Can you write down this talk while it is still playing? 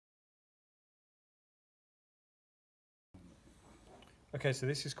Okay, so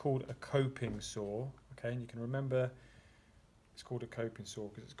this is called a coping saw. Okay, and you can remember it's called a coping saw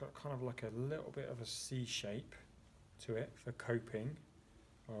because it's got kind of like a little bit of a C shape to it for coping.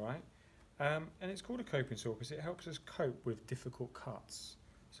 All right, and it's called a coping saw because it helps us cope with difficult cuts.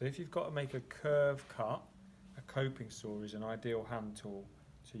 So if you've got to make a curve cut, a coping saw is an ideal hand tool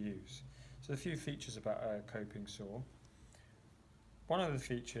to use. So a few features about a coping saw. One of the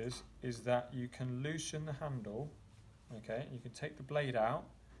features is that you can loosen the handle. Okay, you can take the blade out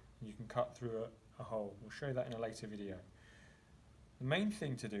and you can cut through a hole. We'll show you that in a later video. The main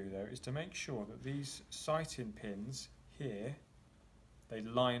thing to do though is to make sure that these sighting pins here, they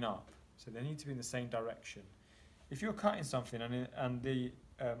line up. So they need to be in the same direction. If you're cutting something and the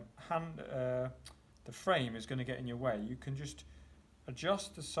frame is going to get in your way, you can just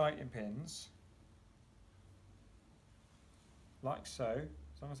adjust the sighting pins like so,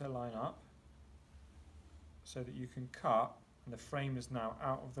 as long as they line up, so that you can cut and the frame is now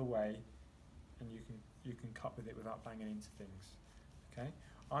out of the way and you can cut with it without banging into things. Okay,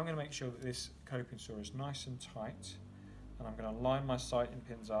 I'm going to make sure that this coping saw is nice and tight, and I'm going to line my sighting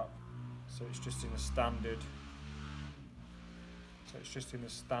pins up so it's just in a standard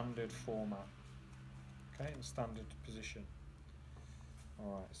format. Okay, in a standard position.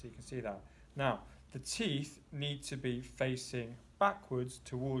 Alright, so you can see that. Now, the teeth need to be facing backwards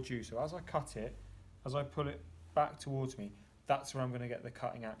towards you. So as I cut it, as I pull it back towards me, that's where I'm going to get the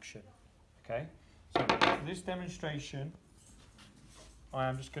cutting action. Okay, so for this demonstration, I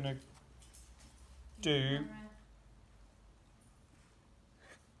am just going to do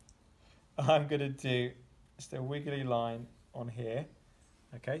just a wiggly line on here.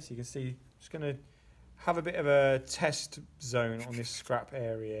 Okay, so you can see, just going to have a bit of a test zone on this scrap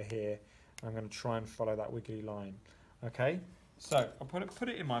area here. I'm going to try and follow that wiggly line. Okay, so I'll put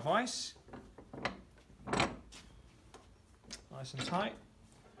it in my vise, nice and tight,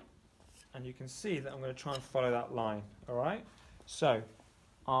 and you can see that I'm going to try and follow that line. All right, so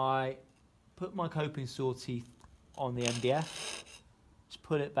I put my coping saw teeth on the MDF, just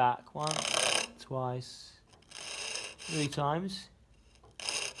pull it back once, twice, 3 times.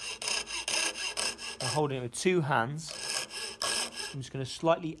 I'm holding it with 2 hands. I'm just going to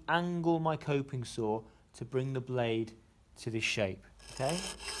slightly angle my coping saw to bring the blade to this shape. Okay?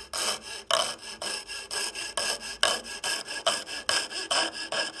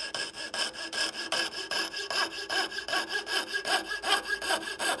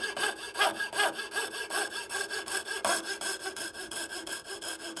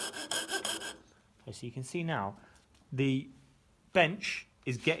 Okay, so you can see now the bench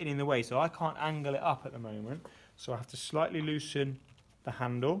is getting in the way, so I can't angle it up at the moment, so I have to slightly loosen the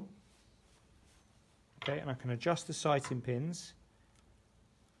handle. Okay, and I can adjust the sighting pins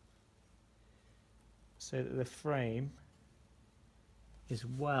so that the frame is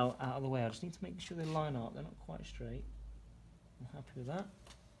well out of the way. I just need to make sure they line up, they're not quite straight. I'm happy with that.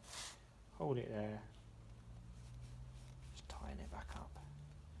 Hold it there, just tighten it back up.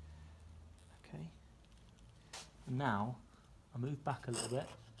 Okay, and now I move back a little bit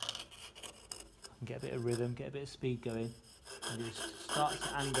and get a bit of rhythm, get a bit of speed going, and just start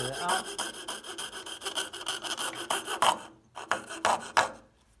to angle it up.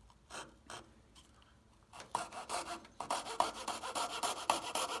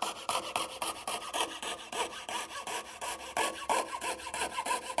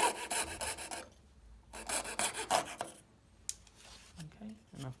 Okay,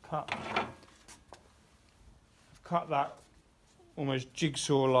 and I've cut that almost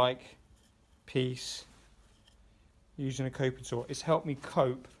jigsaw-like piece using a coping saw. It's helped me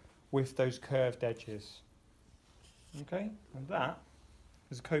cope with those curved edges. Okay, and that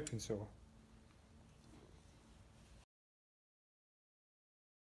is a coping saw.